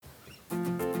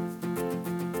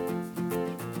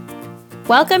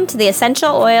Welcome to the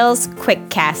Essential Oils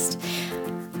Quickcast.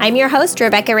 I'm your host,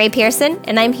 Rebecca Ray Pearson,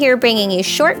 and I'm here bringing you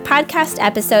short podcast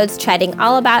episodes chatting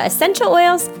all about essential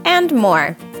oils and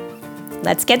more.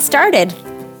 Let's get started.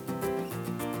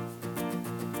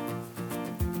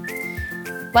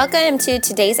 Welcome to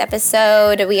today's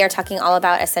episode. We are talking all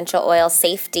about essential oil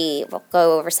safety. We'll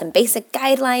go over some basic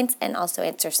guidelines and also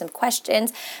answer some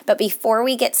questions. But before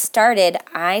we get started,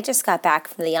 I just got back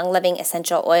from the Young Living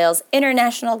Essential Oils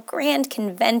International Grand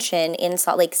Convention in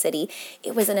Salt Lake City.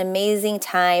 It was an amazing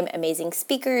time, amazing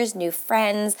speakers, new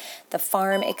friends, the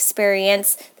farm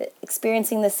experience.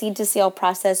 Experiencing the seed to sale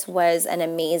process was an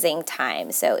amazing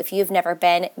time. So if you've never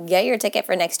been, get your ticket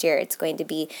for next year. It's going to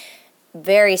be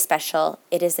very special.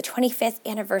 It is the 25th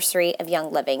anniversary of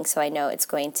Young Living, so I know it's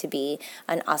going to be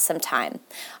an awesome time.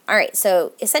 All right,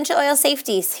 so essential oil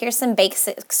safety. Here's some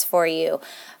basics for you.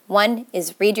 One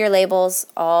is read your labels.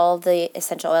 All the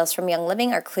essential oils from Young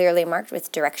Living are clearly marked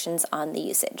with directions on the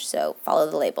usage, so follow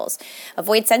the labels.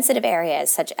 Avoid sensitive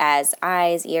areas such as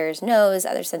eyes, ears, nose,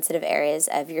 other sensitive areas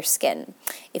of your skin.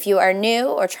 If you are new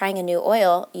or trying a new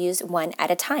oil, use one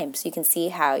at a time so you can see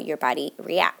how your body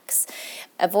reacts.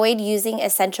 Avoid using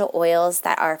essential oils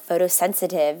that are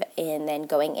photosensitive and then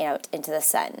going out into the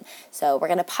sun. So we're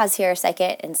going to pause here a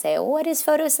second and say, what is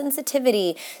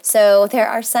photosensitivity? So there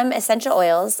are some essential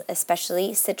oils,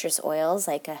 especially citrus oils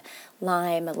like a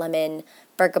lime, a lemon,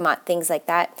 bergamot, things like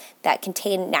that, that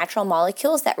contain natural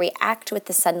molecules that react with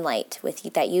the sunlight, with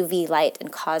that UV light,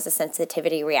 and cause a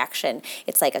sensitivity reaction.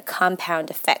 It's like a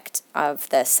compound effect of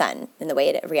the sun in the way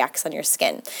it reacts on your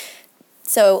skin.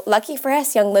 So lucky for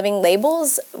us, Young Living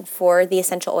labels for the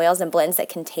essential oils and blends that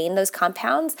contain those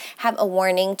compounds have a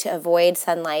warning to avoid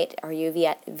sunlight or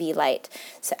UV light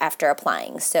after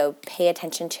applying. So pay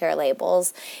attention to your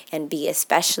labels and be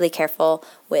especially careful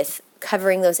with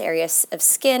covering those areas of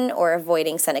skin or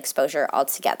avoiding sun exposure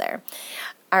altogether.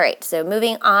 All right, so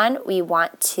moving on, we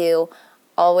want to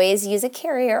always use a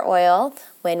carrier oil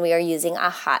when we are using a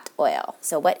hot oil.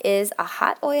 So what is a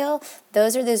hot oil?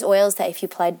 Those are those oils that if you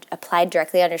applied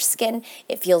directly on your skin,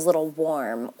 it feels a little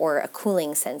warm or a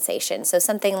cooling sensation. So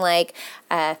something like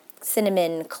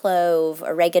cinnamon, clove,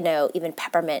 oregano, even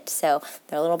peppermint. So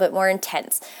they're a little bit more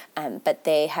intense, but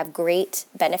they have great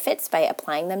benefits by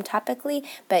applying them topically.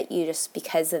 But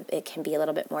because it can be a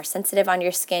little bit more sensitive on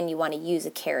your skin, you want to use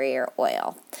a carrier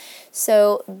oil.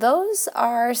 So those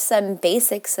are some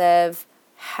basics of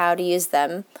how to use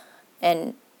them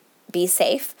and be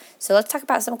safe. So let's talk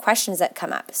about some questions that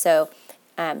come up. So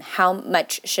how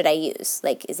much should I use?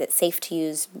 Like, is it safe to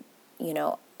use,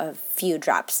 a few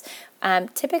drops?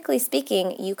 Typically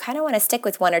speaking, you kind of want to stick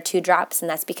with 1 or 2 drops, and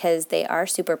that's because they are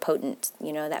super potent.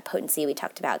 That potency we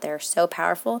talked about, they're so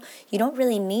powerful. You don't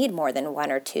really need more than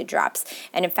 1 or 2 drops.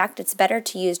 And in fact, it's better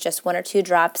to use just 1 or 2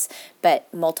 drops,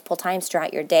 but multiple times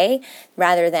throughout your day,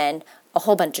 rather than a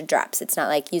whole bunch of drops. It's not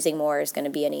like using more is going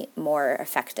to be any more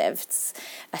effective.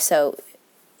 So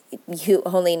you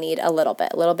only need a little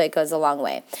bit. A little bit goes a long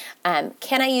way.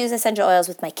 Can I use essential oils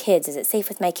with my kids? Is it safe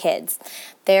with my kids?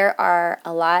 There are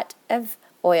a lot of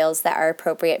oils that are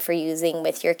appropriate for using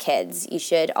with your kids. You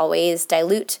should always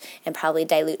dilute, and probably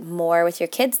dilute more with your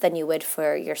kids than you would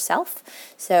for yourself.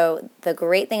 So the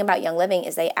great thing about Young Living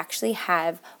is they actually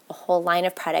have a whole line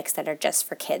of products that are just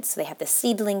for kids. So they have the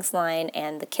Seedlings line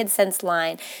and the Kid Sense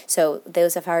line. So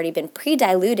those have already been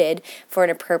pre-diluted for an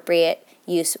appropriate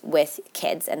use with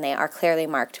kids, and they are clearly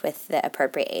marked with the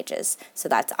appropriate ages. So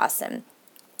that's awesome.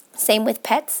 Same with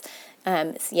pets.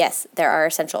 Yes, there are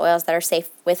essential oils that are safe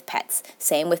with pets.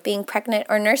 Same with being pregnant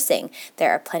or nursing. There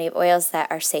are plenty of oils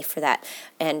that are safe for that.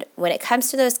 And when it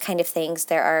comes to those kind of things,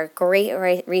 there are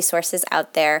great resources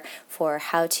out there for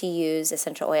how to use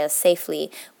essential oils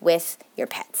safely with your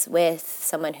pets, with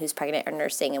someone who's pregnant or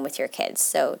nursing, and with your kids.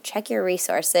 So check your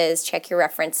resources, check your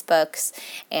reference books,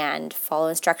 and follow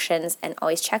instructions, and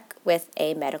always check with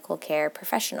a medical care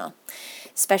professional.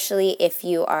 Especially if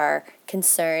you are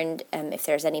concerned if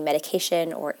there's any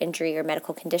medication or injury or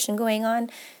medical condition going on,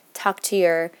 talk to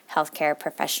your healthcare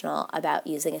professional about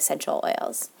using essential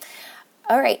oils.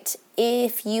 All right,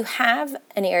 if you have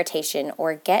an irritation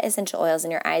or get essential oils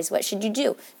in your eyes, what should you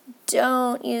do?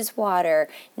 Don't use water.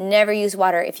 Never use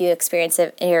water if you experience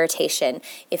an irritation.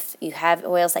 If you have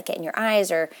oils that get in your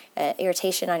eyes or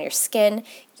irritation on your skin,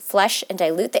 flush and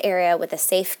dilute the area with a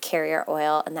safe carrier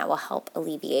oil, and that will help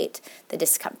alleviate the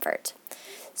discomfort.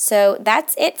 So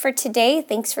that's it for today.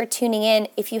 Thanks for tuning in.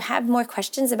 If you have more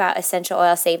questions about essential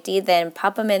oil safety, then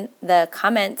pop them in the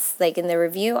comments, like in the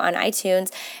review on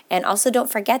iTunes. And also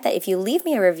don't forget that if you leave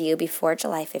me a review before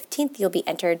July 15th, you'll be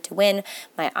entered to win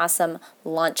my awesome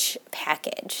lunch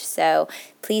package. So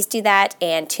please do that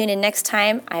and tune in next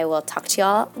time. I will talk to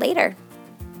y'all later.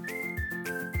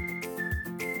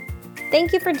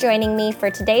 Thank you for joining me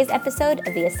for today's episode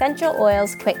of the Essential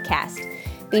Oils Quickcast.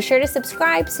 Be sure to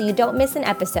subscribe so you don't miss an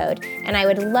episode, and I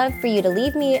would love for you to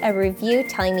leave me a review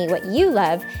telling me what you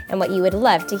love and what you would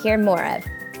love to hear more of.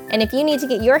 And if you need to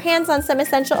get your hands on some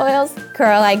essential oils,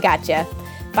 girl, I gotcha.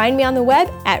 Find me on the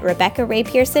web at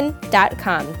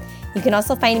RebeccaRayPearson.com. You can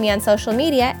also find me on social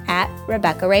media at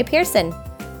Rebecca Ray Pearson.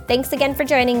 Thanks again for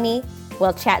joining me.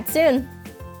 We'll chat soon.